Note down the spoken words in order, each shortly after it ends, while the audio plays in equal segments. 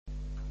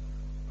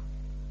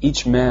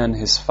Each Man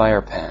His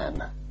Fire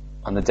Pan,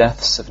 on the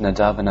Deaths of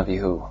Nadav and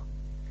Avihu,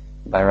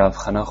 by Rav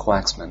Hanoch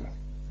Waxman.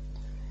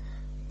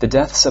 The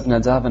deaths of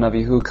Nadav and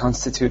Avihu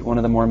constitute one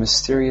of the more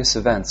mysterious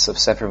events of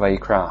Sefer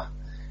Vayikra.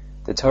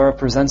 The Torah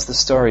presents the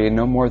story in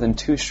no more than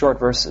 2 short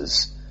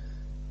verses.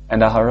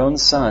 And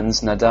Aharon's sons,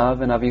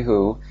 Nadav and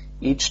Avihu,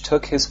 each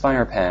took his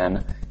fire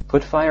pan,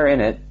 put fire in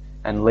it,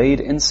 and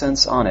laid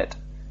incense on it,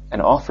 and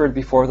offered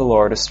before the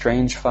Lord a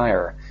strange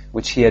fire,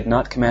 which he had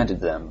not commanded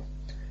them.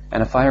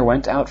 And a fire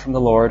went out from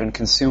the Lord and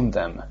consumed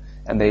them,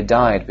 and they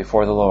died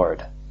before the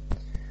Lord.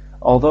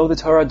 Although the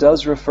Torah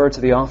does refer to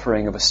the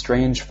offering of a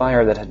strange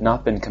fire that had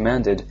not been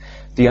commanded,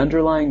 the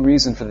underlying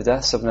reason for the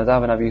deaths of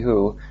Nadav and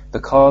Avihu, the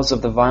cause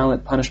of the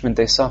violent punishment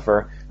they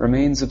suffer,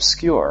 remains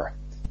obscure,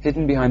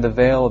 hidden behind the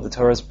veil of the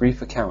Torah's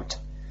brief account.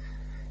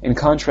 In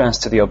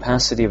contrast to the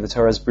opacity of the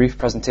Torah's brief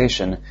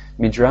presentation,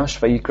 Midrash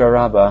Vayikra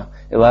Rabbah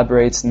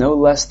elaborates no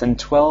less than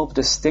 12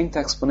 distinct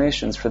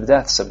explanations for the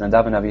deaths of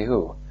Nadav and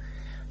Avihu.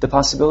 The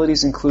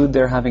possibilities include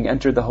their having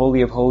entered the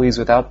Holy of Holies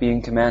without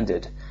being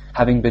commanded,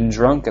 having been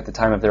drunk at the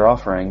time of their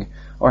offering,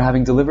 or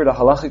having delivered a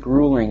halachic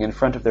ruling in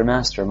front of their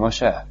master,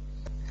 Moshe.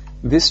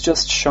 This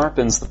just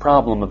sharpens the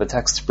problem of the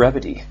text's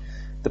brevity.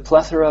 The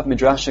plethora of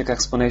midrashic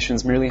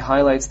explanations merely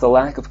highlights the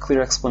lack of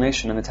clear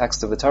explanation in the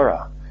text of the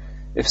Torah.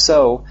 If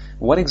so,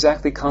 what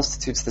exactly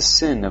constitutes the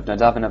sin of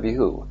Nadav and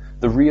Avihu,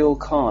 the real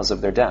cause of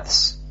their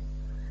deaths?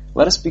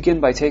 Let us begin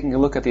by taking a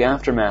look at the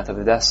aftermath of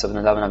the deaths of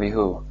Nadav and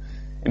Avihu.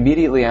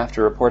 Immediately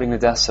after reporting the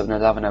deaths of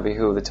Nadav and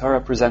Avihu, the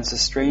Torah presents a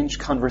strange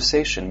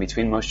conversation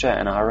between Moshe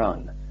and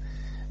Aharon.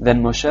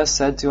 Then Moshe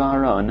said to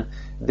Aharon,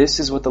 "This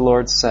is what the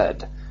Lord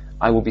said,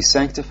 I will be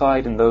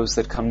sanctified in those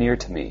that come near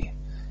to me,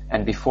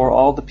 and before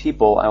all the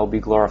people I will be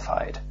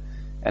glorified."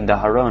 And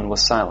Aharon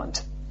was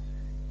silent.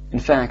 In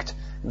fact,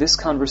 this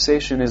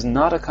conversation is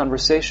not a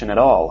conversation at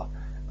all.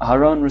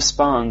 Aharon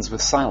responds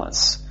with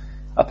silence.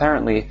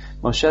 Apparently,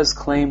 Moshe's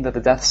claim that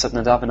the deaths of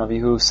Nadav and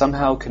Avihu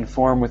somehow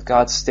conform with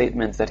God's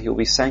statement that he will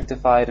be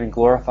sanctified and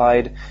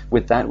glorified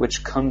with that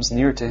which comes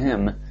near to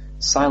him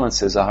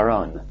silences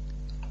Aharon.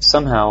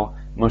 Somehow,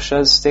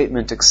 Moshe's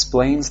statement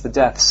explains the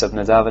deaths of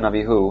Nadav and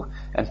Avihu,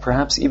 and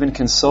perhaps even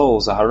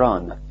consoles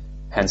Aharon,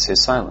 hence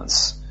his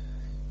silence.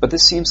 But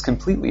this seems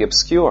completely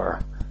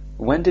obscure.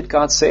 When did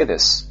God say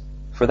this?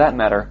 For that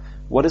matter,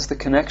 what is the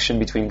connection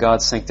between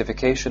God's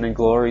sanctification and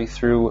glory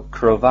through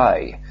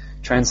krovai,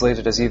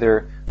 translated as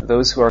either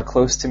those who are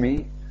close to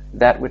me,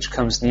 that which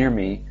comes near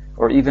me,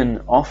 or even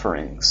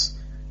offerings,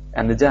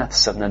 and the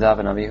deaths of Nadav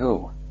and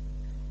Avihu?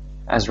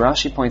 As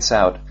Rashi points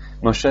out,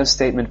 Moshe's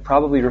statement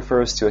probably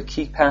refers to a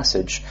key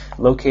passage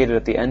located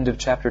at the end of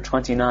chapter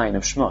 29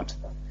 of Shmot.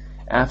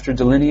 After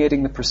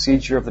delineating the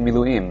procedure of the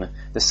Miluim,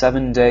 the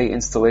 7-day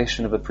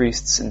installation of the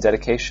priests and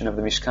dedication of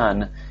the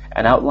Mishkan,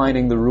 and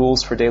outlining the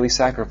rules for daily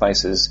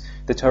sacrifices,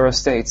 the Torah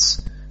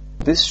states,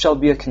 "This shall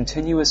be a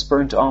continuous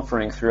burnt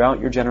offering throughout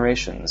your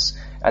generations,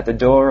 at the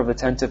door of the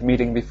tent of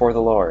meeting before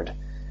the Lord.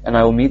 And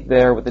I will meet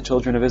there with the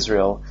children of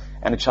Israel,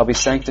 and it shall be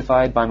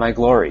sanctified by my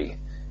glory,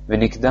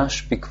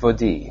 v'nikdash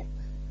bikvodi,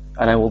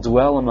 and I will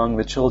dwell among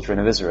the children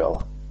of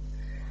Israel."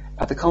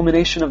 At the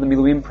culmination of the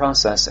Miluim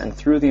process and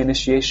through the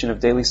initiation of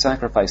daily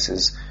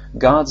sacrifices,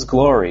 God's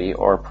glory,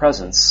 or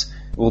presence,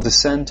 will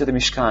descend to the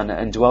Mishkan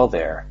and dwell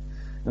there.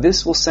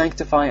 This will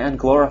sanctify and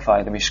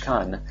glorify the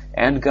Mishkan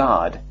and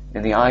God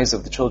in the eyes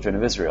of the children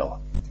of Israel.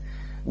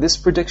 This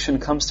prediction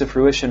comes to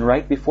fruition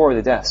right before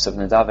the deaths of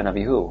Nadav and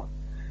Avihu.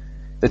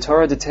 The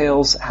Torah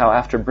details how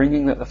after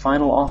bringing the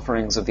final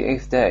offerings of the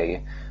 8th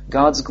day,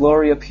 God's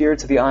glory appeared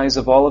to the eyes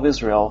of all of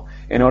Israel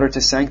in order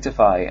to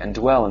sanctify and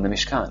dwell in the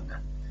Mishkan.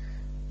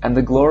 And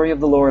the glory of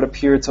the Lord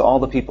appeared to all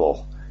the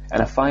people,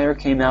 and a fire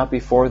came out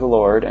before the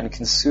Lord and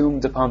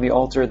consumed upon the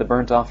altar the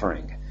burnt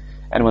offering.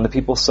 And when the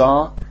people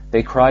saw,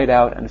 they cried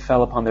out and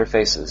fell upon their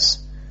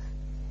faces.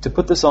 To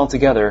put this all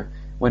together,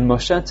 when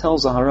Moshe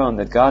tells Aharon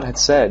that God had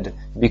said,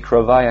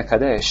 Bikrovai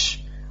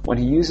Kadesh, when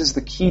he uses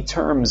the key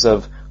terms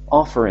of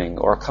offering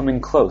or coming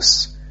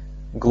close,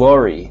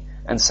 glory,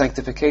 and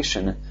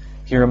sanctification,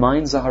 he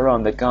reminds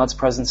Aharon that God's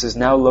presence is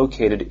now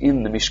located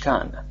in the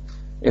Mishkan.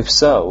 If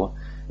so,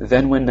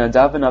 then when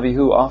Nadav and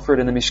Avihu offered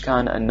in the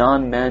Mishkan a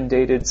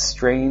non-mandated,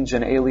 strange,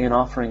 and alien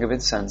offering of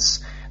incense,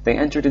 they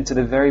entered into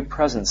the very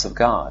presence of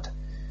God.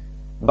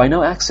 By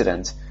no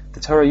accident, the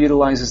Torah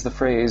utilizes the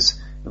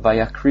phrase,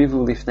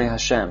 Vayakrivu lifnei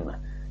Hashem,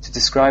 to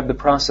describe the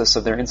process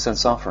of their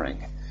incense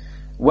offering.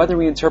 Whether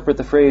we interpret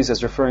the phrase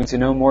as referring to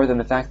no more than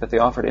the fact that they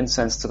offered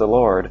incense to the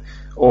Lord,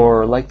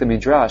 or, like the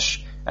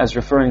Midrash, as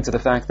referring to the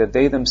fact that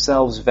they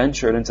themselves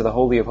ventured into the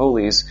Holy of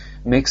Holies,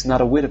 makes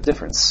not a whit of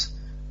difference.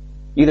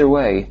 Either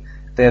way,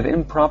 they have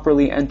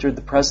improperly entered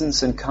the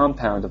presence and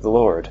compound of the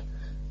Lord.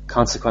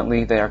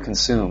 Consequently, they are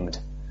consumed.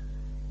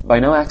 By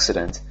no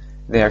accident,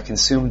 they are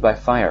consumed by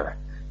fire,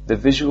 the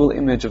visual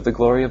image of the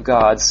glory of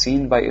God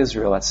seen by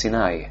Israel at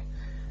Sinai.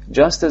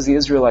 Just as the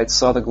Israelites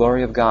saw the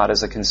glory of God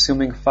as a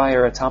consuming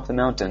fire atop the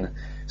mountain,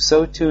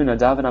 so too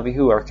Nadav and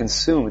Avihu are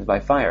consumed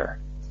by fire.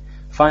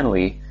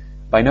 Finally,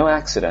 by no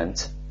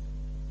accident,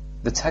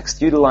 The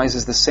text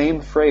utilizes the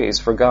same phrase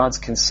for God's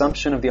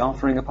consumption of the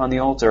offering upon the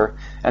altar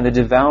and the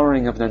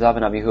devouring of Nadav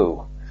and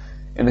Abihu.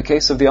 In the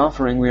case of the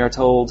offering, we are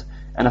told,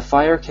 "And a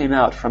fire came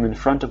out from in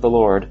front of the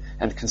Lord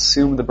and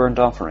consumed the burnt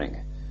offering."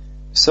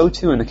 So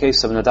too in the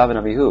case of Nadav and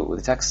Abihu,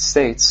 the text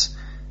states,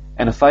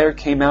 "And a fire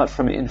came out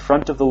from in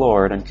front of the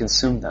Lord and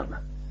consumed them."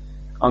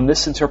 On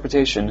this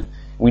interpretation,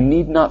 we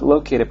need not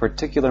locate a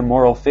particular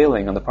moral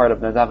failing on the part of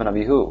Nadav and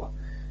Abihu.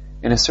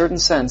 In a certain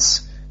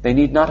sense, they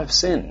need not have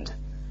sinned.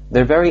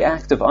 Their very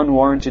act of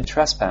unwarranted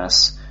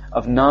trespass,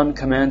 of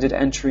non-commanded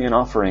entry and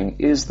offering,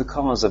 is the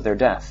cause of their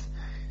death.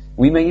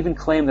 We may even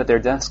claim that their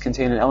deaths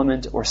contain an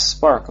element or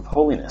spark of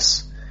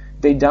holiness.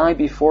 They die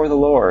before the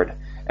Lord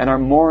and are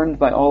mourned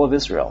by all of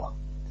Israel.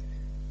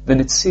 The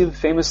Netziv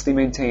famously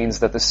maintains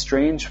that the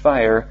strange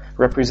fire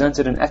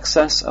represented an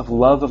excess of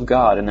love of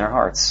God in their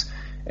hearts,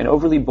 an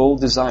overly bold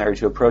desire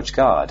to approach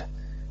God.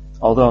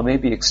 Although it may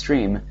be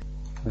extreme,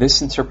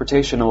 this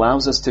interpretation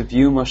allows us to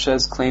view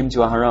Moshe's claim to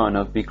Aharon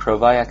of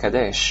Bikrovai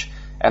HaKadesh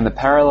and the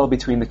parallel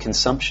between the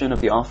consumption of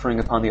the offering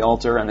upon the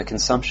altar and the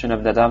consumption of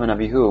Nadav and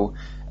Abihu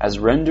as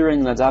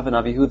rendering Nadav and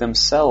Abihu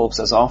themselves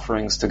as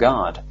offerings to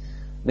God.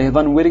 They have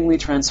unwittingly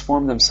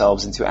transformed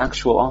themselves into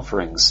actual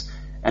offerings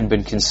and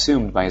been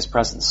consumed by His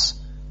presence.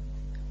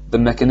 The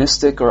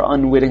mechanistic or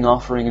unwitting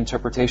offering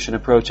interpretation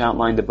approach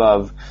outlined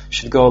above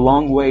should go a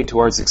long way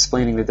towards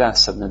explaining the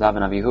deaths of Nadav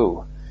and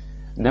Abihu.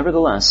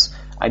 Nevertheless,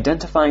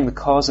 identifying the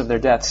cause of their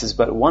deaths is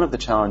but one of the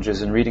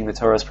challenges in reading the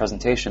Torah's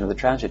presentation of the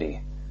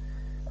tragedy.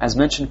 As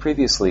mentioned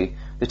previously,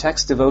 the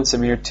text devotes a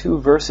mere 2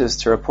 verses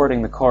to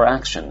reporting the core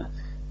action.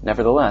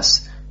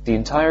 Nevertheless, the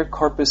entire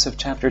corpus of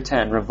chapter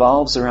 10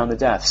 revolves around the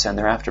deaths and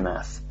their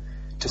aftermath.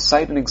 To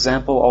cite an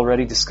example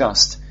already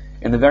discussed,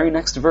 in the very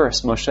next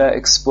verse, Moshe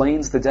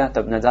explains the death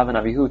of Nadav and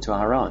Abihu to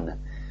Aharon.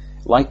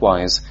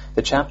 Likewise,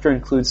 the chapter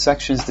includes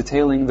sections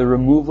detailing the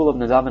removal of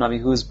Nadav and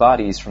Abihu's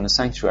bodies from the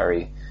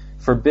sanctuary,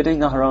 forbidding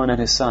Aharon and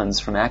his sons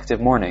from active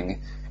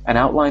mourning, and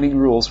outlining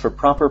rules for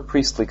proper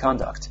priestly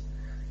conduct.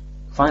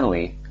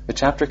 Finally, the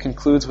chapter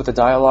concludes with a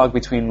dialogue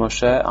between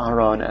Moshe,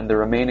 Aharon, and the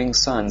remaining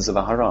sons of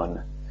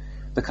Aharon.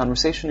 The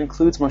conversation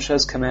includes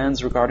Moshe's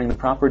commands regarding the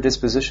proper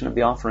disposition of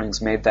the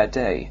offerings made that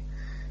day,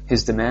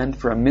 his demand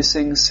for a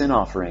missing sin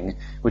offering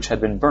which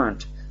had been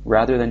burnt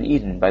rather than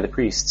eaten by the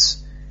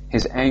priests,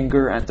 his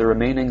anger at the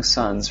remaining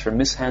sons for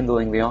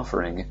mishandling the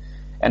offering,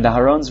 and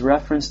Aharon's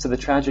reference to the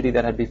tragedy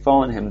that had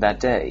befallen him that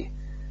day.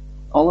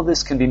 All of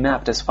this can be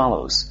mapped as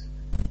follows.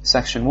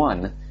 Section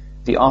 1,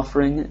 the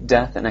offering,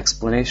 death, and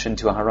explanation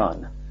to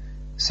Aharon.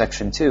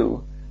 Section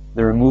 2,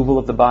 the removal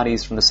of the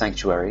bodies from the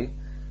sanctuary.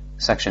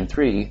 Section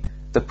 3,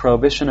 the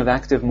prohibition of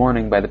active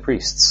mourning by the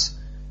priests.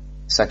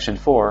 Section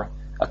 4,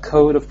 a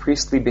code of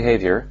priestly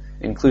behavior,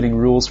 including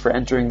rules for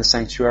entering the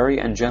sanctuary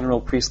and general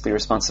priestly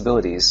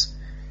responsibilities.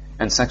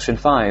 And Section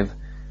 5,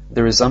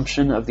 the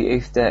resumption of the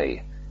 8th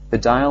day, the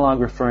dialogue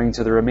referring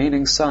to the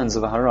remaining sons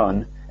of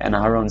Aharon and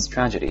Aharon's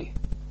tragedy.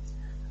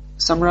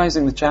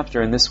 Summarizing the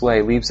chapter in this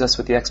way leaves us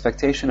with the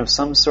expectation of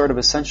some sort of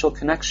essential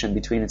connection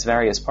between its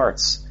various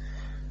parts.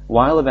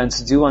 While events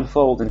do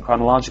unfold in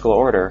chronological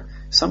order,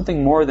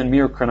 something more than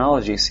mere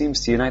chronology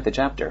seems to unite the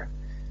chapter.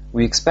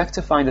 We expect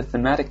to find a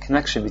thematic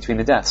connection between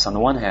the deaths on the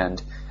one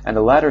hand, and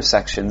the latter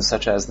sections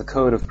such as the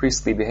code of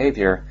priestly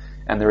behavior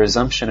and the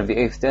resumption of the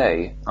 8th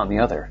day on the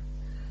other.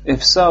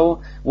 If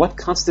so, what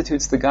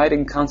constitutes the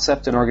guiding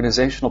concept and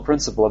organizational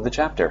principle of the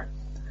chapter?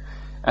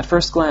 At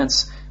first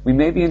glance, we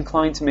may be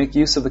inclined to make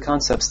use of the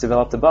concepts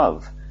developed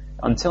above.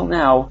 Until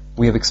now,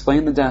 we have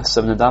explained the deaths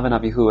of Nadav and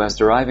Abihu as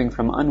deriving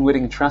from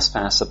unwitting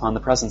trespass upon the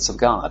presence of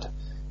God.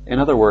 In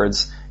other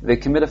words, they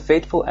commit a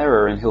fateful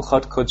error in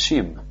Hilchot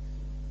Kodshim,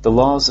 the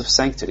laws of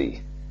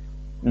sanctity.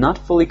 Not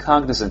fully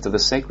cognizant of the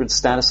sacred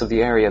status of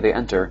the area they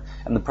enter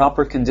and the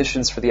proper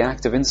conditions for the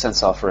act of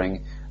incense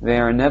offering, they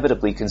are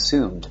inevitably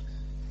consumed.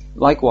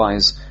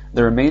 Likewise,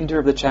 the remainder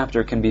of the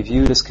chapter can be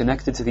viewed as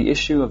connected to the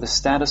issue of the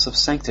status of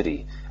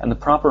sanctity and the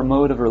proper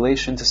mode of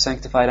relation to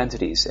sanctified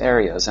entities,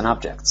 areas, and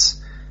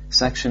objects.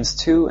 Sections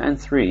 2 and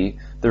 3,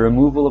 the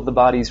removal of the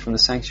bodies from the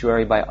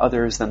sanctuary by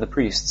others than the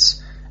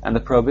priests, and the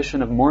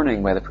prohibition of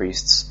mourning by the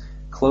priests,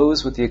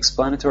 close with the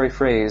explanatory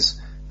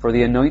phrase, "For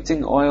the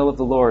anointing oil of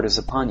the Lord is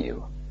upon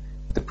you."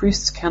 The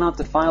priests cannot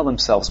defile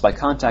themselves by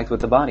contact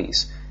with the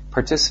bodies,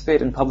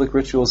 participate in public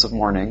rituals of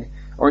mourning,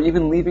 or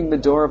even leaving the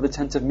door of the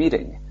tent of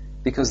meeting,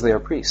 because they are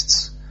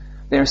priests.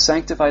 They are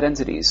sanctified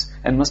entities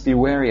and must be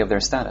wary of their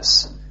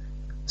status.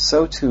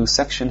 So too,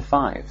 Section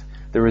 5,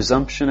 the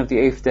resumption of the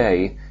 8th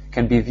day,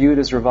 can be viewed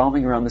as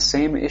revolving around the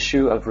same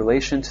issue of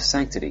relation to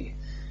sanctity.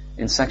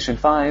 In Section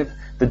 5,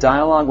 the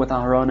dialogue with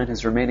Aharon and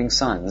his remaining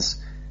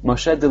sons,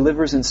 Moshe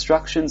delivers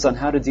instructions on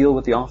how to deal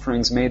with the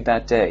offerings made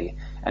that day,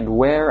 and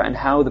where and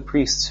how the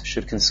priests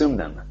should consume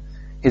them.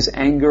 His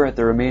anger at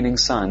the remaining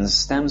sons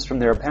stems from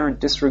their apparent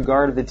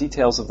disregard of the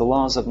details of the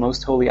laws of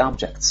most holy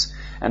objects,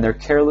 and their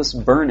careless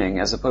burning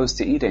as opposed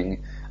to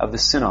eating of the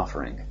sin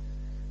offering.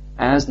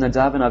 As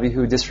Nadav and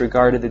Abihu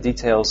disregarded the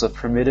details of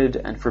permitted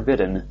and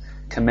forbidden,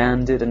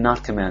 commanded and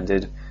not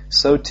commanded,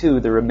 so too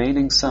the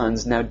remaining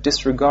sons now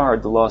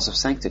disregard the laws of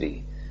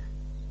sanctity.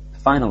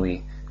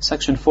 Finally,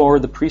 Section 4,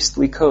 the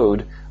Priestly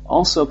Code,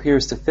 also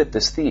appears to fit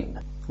this theme.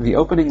 The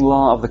opening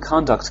law of the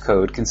Conduct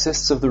Code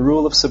consists of the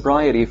rule of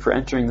sobriety for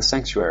entering the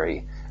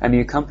sanctuary, and the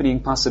accompanying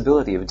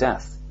possibility of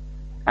death.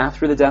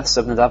 After the deaths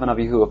of Nadav and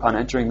Avihu upon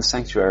entering the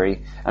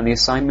sanctuary, and the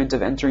assignment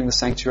of entering the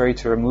sanctuary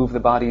to remove the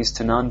bodies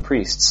to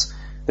non-priests,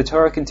 the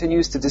Torah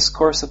continues to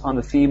discourse upon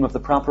the theme of the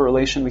proper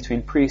relation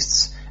between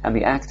priests and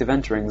the act of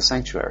entering the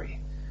sanctuary.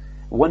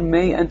 One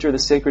may enter the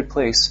sacred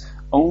place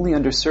only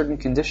under certain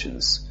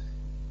conditions.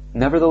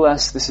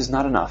 Nevertheless, this is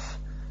not enough.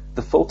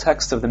 The full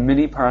text of the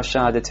mini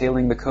parasha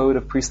detailing the code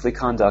of priestly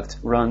conduct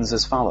runs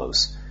as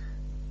follows.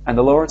 And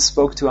the Lord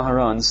spoke to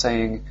Aharon,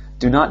 saying,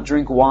 Do not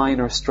drink wine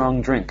or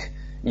strong drink,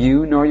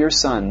 you nor your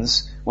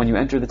sons, when you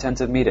enter the tent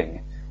of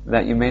meeting,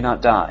 that you may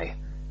not die.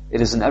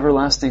 It is an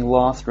everlasting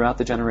law throughout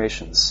the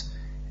generations.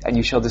 And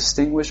you shall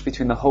distinguish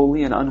between the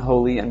holy and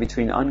unholy, and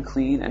between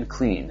unclean and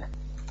clean.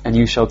 And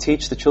you shall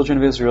teach the children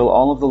of Israel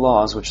all of the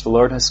laws which the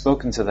Lord has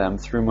spoken to them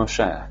through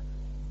Moshe.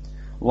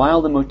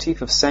 While the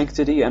motif of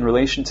sanctity and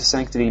relation to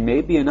sanctity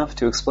may be enough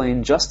to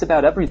explain just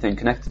about everything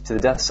connected to the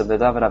deaths of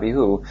Nadav and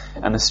Avihu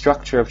and the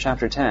structure of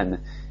chapter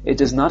 10, it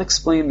does not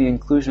explain the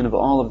inclusion of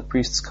all of the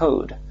priest's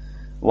code.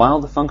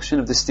 While the function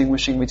of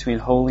distinguishing between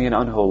holy and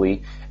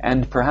unholy,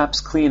 and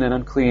perhaps clean and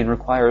unclean,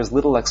 requires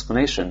little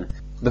explanation,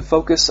 the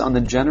focus on the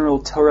general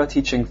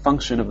Torah-teaching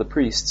function of the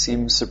priest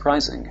seems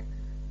surprising.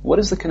 What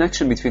is the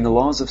connection between the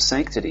laws of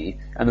sanctity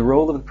and the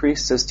role of the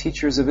priests as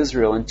teachers of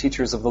Israel and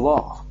teachers of the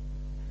law?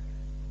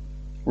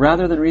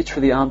 Rather than reach for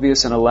the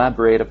obvious and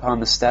elaborate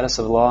upon the status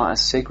of law as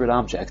sacred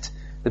object,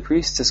 the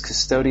priests as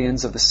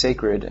custodians of the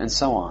sacred, and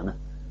so on,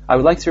 I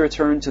would like to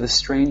return to the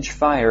strange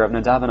fire of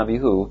Nadav and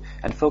Avihu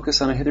and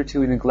focus on a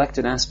hitherto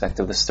neglected aspect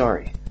of the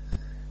story.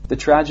 The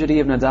tragedy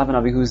of Nadav and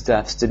Avihu's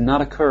deaths did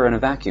not occur in a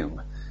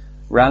vacuum.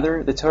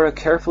 Rather, the Torah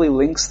carefully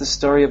links the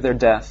story of their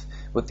death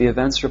with the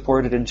events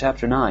reported in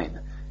chapter 9,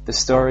 the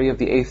story of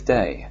the 8th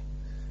day.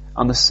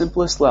 On the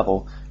simplest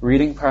level,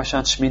 reading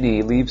Parashat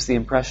Shmini leaves the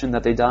impression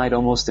that they died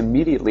almost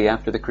immediately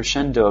after the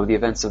crescendo of the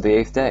events of the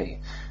 8th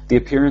day, the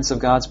appearance of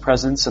God's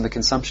presence and the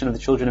consumption of the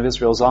children of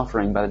Israel's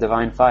offering by the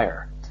divine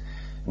fire.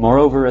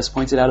 Moreover, as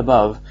pointed out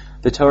above,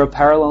 the Torah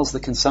parallels the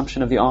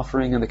consumption of the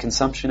offering and the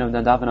consumption of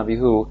Nadav and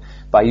Avihu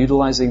by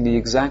utilizing the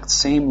exact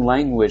same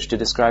language to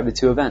describe the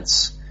two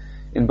events.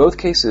 In both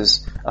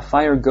cases, a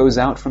fire goes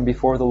out from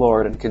before the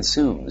Lord and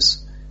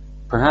consumes.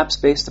 Perhaps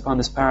based upon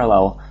this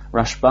parallel,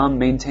 Rashbam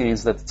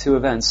maintains that the two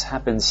events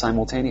happened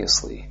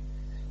simultaneously.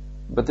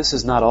 But this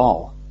is not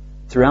all.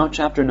 Throughout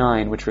chapter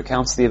 9, which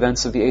recounts the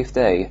events of the 8th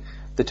day,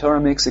 the Torah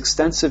makes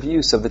extensive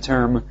use of the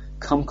term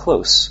come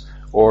close,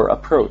 or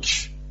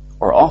approach,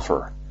 or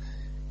offer,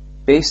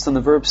 based on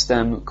the verb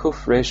stem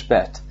kuf resh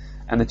bet,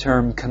 and the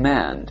term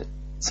command,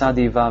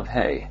 tzadi vav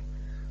he.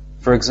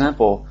 For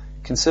example,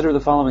 consider the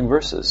following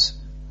verses.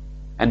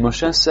 And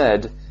Moshe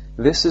said,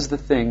 This is the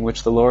thing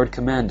which the Lord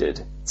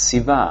commanded,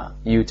 tziva,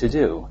 you to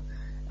do,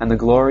 and the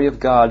glory of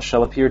God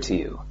shall appear to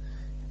you.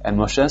 And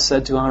Moshe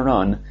said to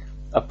Aaron,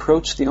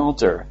 Approach the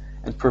altar,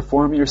 and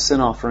perform your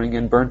sin offering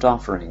and burnt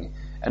offering,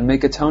 and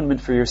make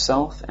atonement for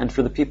yourself and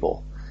for the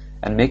people,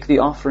 and make the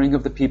offering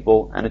of the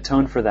people, and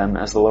atone for them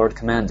as the Lord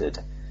commanded.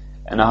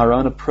 And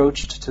Aaron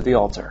approached to the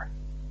altar.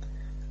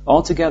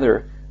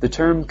 Altogether, the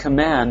term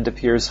command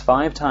appears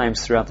 5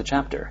 times throughout the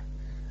chapter.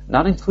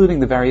 Not including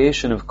the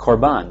variation of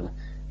korban,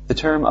 the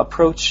term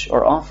approach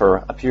or offer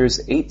appears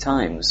 8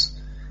 times.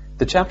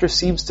 The chapter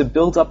seems to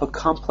build up a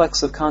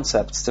complex of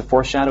concepts to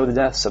foreshadow the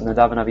deaths of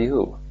Nadav and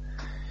Avihu.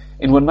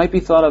 In what might be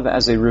thought of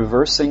as a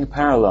reversing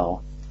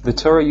parallel, the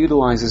Torah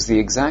utilizes the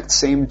exact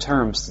same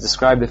terms to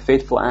describe the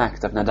fateful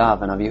act of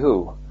Nadav and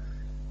Avihu.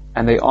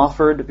 And they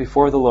offered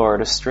before the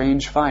Lord a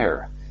strange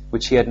fire,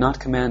 which he had not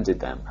commanded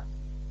them.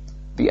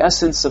 The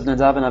essence of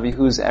Nadav and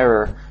Avihu's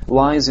error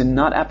lies in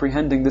not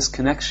apprehending this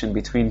connection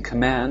between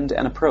command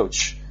and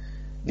approach.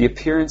 The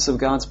appearance of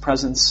God's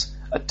presence,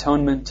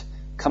 atonement,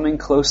 coming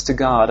close to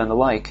God, and the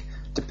like,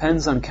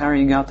 depends on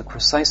carrying out the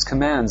precise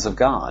commands of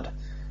God.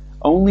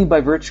 Only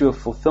by virtue of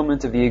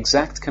fulfillment of the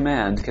exact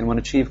command can one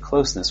achieve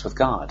closeness with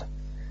God.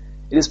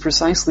 It is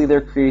precisely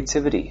their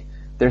creativity,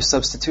 their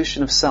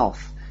substitution of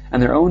self,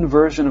 and their own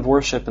version of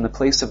worship in the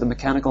place of the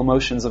mechanical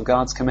motions of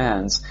God's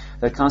commands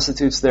that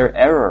constitutes their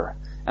error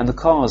and the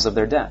cause of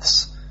their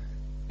deaths.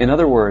 In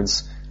other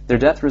words, their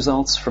death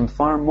results from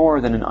far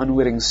more than an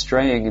unwitting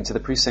straying into the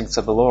precincts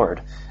of the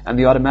Lord, and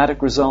the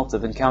automatic result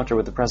of encounter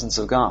with the presence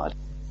of God.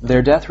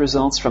 Their death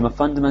results from a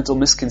fundamental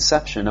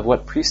misconception of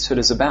what priesthood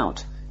is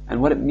about,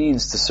 and what it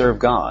means to serve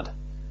God.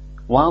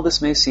 While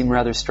this may seem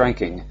rather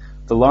striking,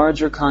 the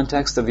larger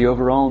context of the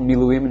overall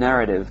Miluim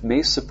narrative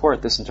may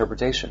support this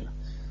interpretation.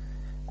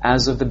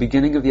 As of the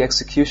beginning of the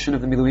execution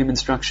of the Miluim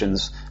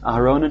instructions,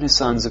 Aharon and his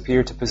sons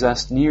appear to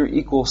possess near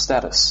equal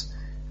status.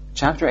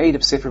 Chapter 8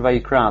 of Sefer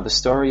Vayikra, the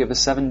story of the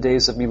 7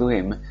 days of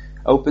Miluim,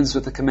 opens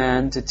with the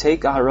command to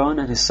take Aharon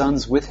and his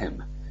sons with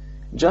him.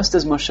 Just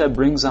as Moshe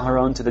brings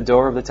Aharon to the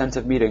door of the tent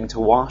of meeting to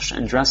wash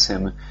and dress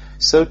him,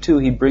 so too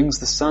he brings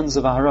the sons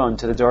of Aharon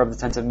to the door of the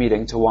tent of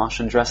meeting to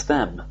wash and dress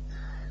them.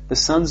 the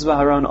sons of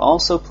Aharon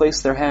also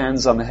place their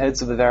hands on the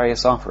heads of the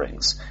various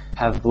offerings,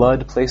 have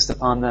blood placed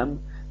upon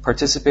them,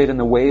 participate in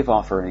the wave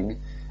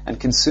offering, and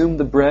consume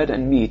the bread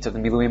and meat of the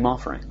Miluim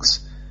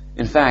offerings.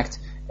 In fact,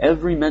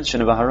 every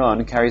mention of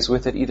Aharon carries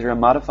with it either a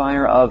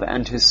modifier of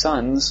and his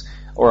sons,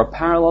 or a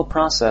parallel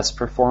process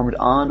performed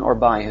on or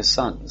by his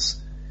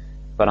sons.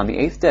 But on the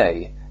 8th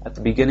day, at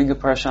the beginning of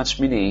Parashat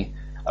Shmini,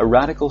 a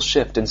radical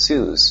shift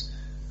ensues.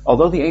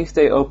 Although the 8th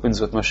day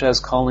opens with Moshe's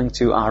calling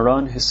to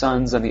Aharon, his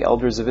sons, and the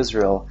elders of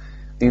Israel,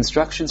 the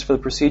instructions for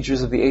the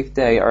procedures of the 8th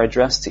day are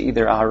addressed to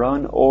either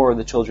Aharon or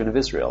the children of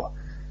Israel.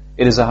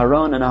 It is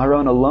Aharon and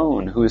Aharon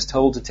alone who is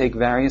told to take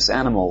various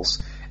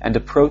animals and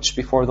approach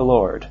before the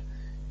Lord.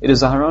 It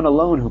is Aharon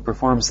alone who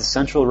performs the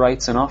central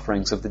rites and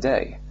offerings of the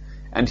day,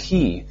 and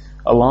he,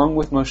 along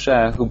with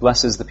Moshe, who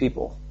blesses the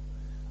people.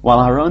 While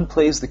Aharon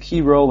plays the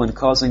key role in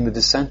causing the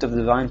descent of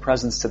the divine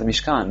presence to the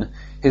Mishkan,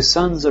 his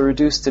sons are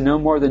reduced to no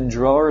more than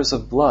drawers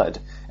of blood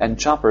and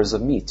choppers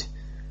of meat.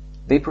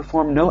 They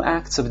perform no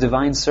acts of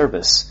divine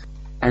service,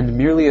 and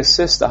merely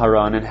assist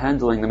Aharon in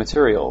handling the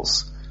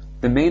materials.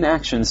 The main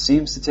action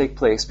seems to take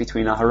place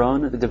between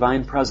Aharon, the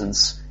divine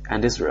presence,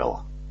 and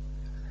Israel.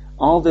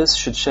 All this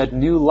should shed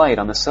new light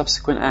on the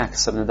subsequent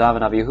acts of Nadav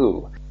and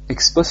Avihu,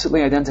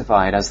 explicitly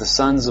identified as the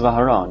sons of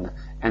Aharon,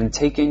 and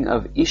taking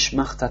of ish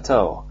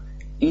machtato,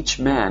 each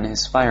man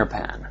his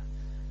firepan.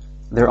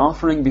 Their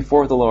offering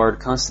before the Lord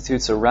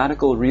constitutes a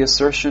radical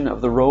reassertion of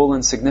the role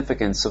and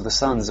significance of the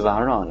sons of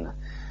Aharon.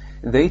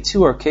 They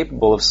too are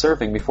capable of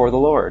serving before the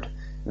Lord.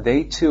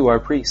 They too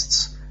are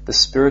priests, the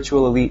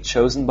spiritual elite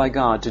chosen by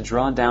God to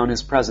draw down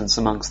His presence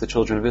amongst the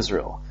children of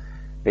Israel.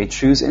 They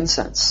choose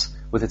incense,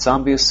 with its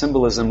obvious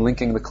symbolism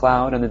linking the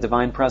cloud and the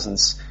divine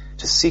presence,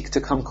 to seek to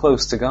come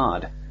close to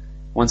God.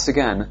 Once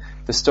again,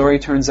 the story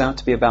turns out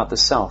to be about the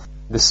self,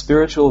 the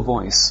spiritual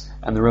voice,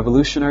 and the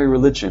revolutionary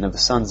religion of the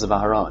sons of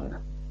Aharon.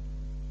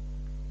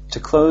 To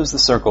close the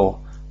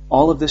circle,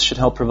 all of this should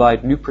help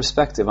provide new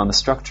perspective on the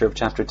structure of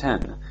chapter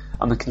 10,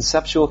 on the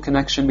conceptual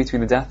connection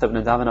between the death of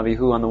Nadav and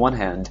Avihu on the one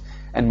hand,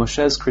 and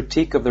Moshe's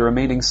critique of the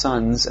remaining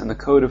sons and the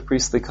code of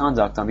priestly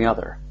conduct on the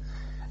other.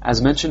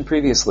 As mentioned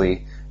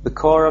previously, the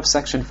core of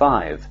section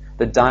 5,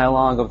 the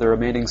dialogue of the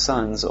remaining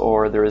sons,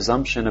 or the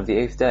resumption of the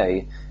 8th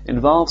day,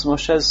 involves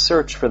Moshe's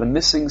search for the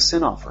missing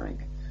sin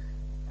offering.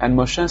 And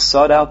Moshe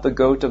sought out the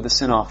goat of the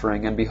sin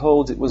offering, and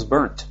behold, it was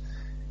burnt.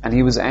 And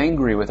he was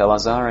angry with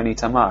Elazar and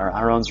Itamar,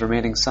 Aaron's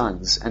remaining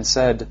sons, and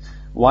said,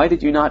 "Why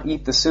did you not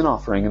eat the sin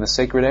offering in the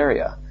sacred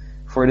area?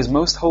 For it is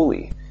most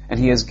holy, and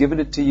he has given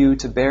it to you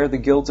to bear the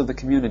guilt of the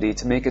community,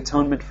 to make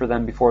atonement for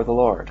them before the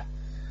Lord."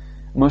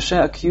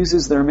 Moshe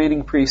accuses the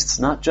remaining priests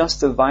not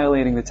just of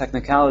violating the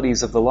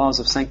technicalities of the laws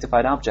of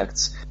sanctified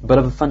objects, but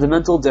of a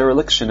fundamental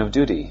dereliction of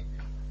duty.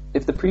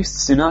 If the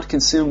priests do not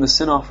consume the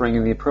sin offering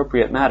in the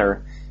appropriate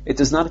manner, it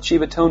does not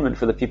achieve atonement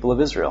for the people of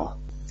Israel.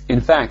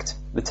 In fact,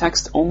 the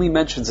text only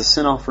mentions a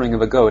sin offering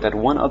of a goat at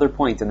one other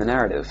point in the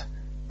narrative.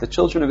 The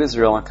children of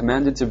Israel are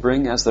commanded to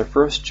bring as their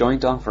first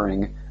joint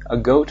offering a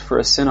goat for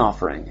a sin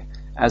offering,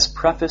 as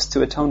preface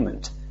to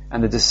atonement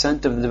and the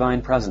descent of the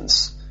divine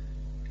presence.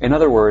 In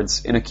other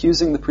words, in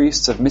accusing the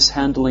priests of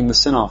mishandling the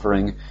sin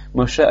offering,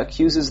 Moshe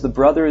accuses the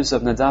brothers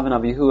of Nadav and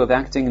Avihu of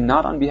acting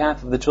not on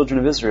behalf of the children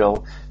of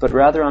Israel, but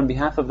rather on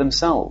behalf of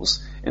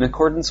themselves, in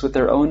accordance with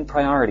their own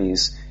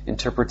priorities,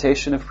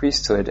 interpretation of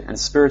priesthood, and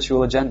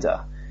spiritual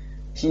agenda.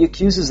 He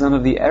accuses them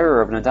of the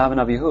error of Nadav and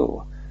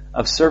Avihu,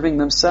 of serving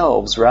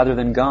themselves rather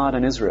than God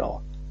and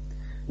Israel.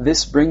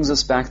 This brings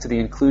us back to the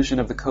inclusion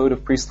of the code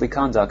of priestly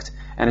conduct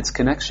and its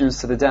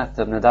connections to the death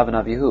of Nadav and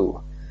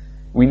Avihu.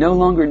 We no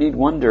longer need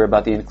wonder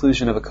about the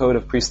inclusion of a code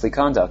of priestly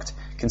conduct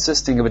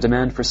consisting of a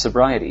demand for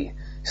sobriety,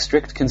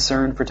 strict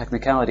concern for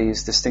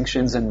technicalities,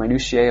 distinctions, and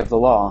minutiae of the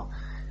law,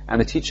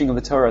 and the teaching of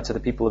the Torah to the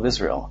people of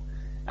Israel.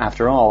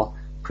 After all,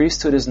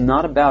 priesthood is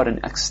not about an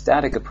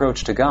ecstatic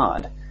approach to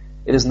God.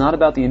 It is not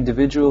about the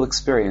individual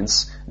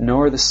experience,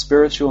 nor the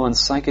spiritual and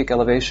psychic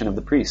elevation of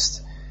the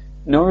priest.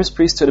 Nor is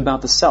priesthood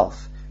about the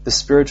self, the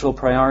spiritual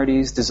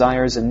priorities,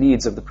 desires, and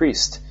needs of the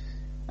priest.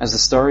 As the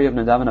story of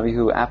Nadav and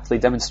Avihu aptly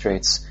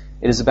demonstrates,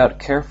 it is about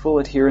careful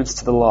adherence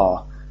to the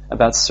law,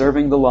 about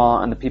serving the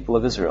law and the people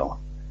of Israel.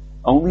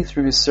 Only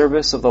through his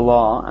service of the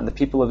law and the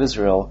people of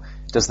Israel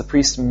does the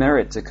priest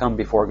merit to come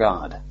before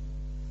God.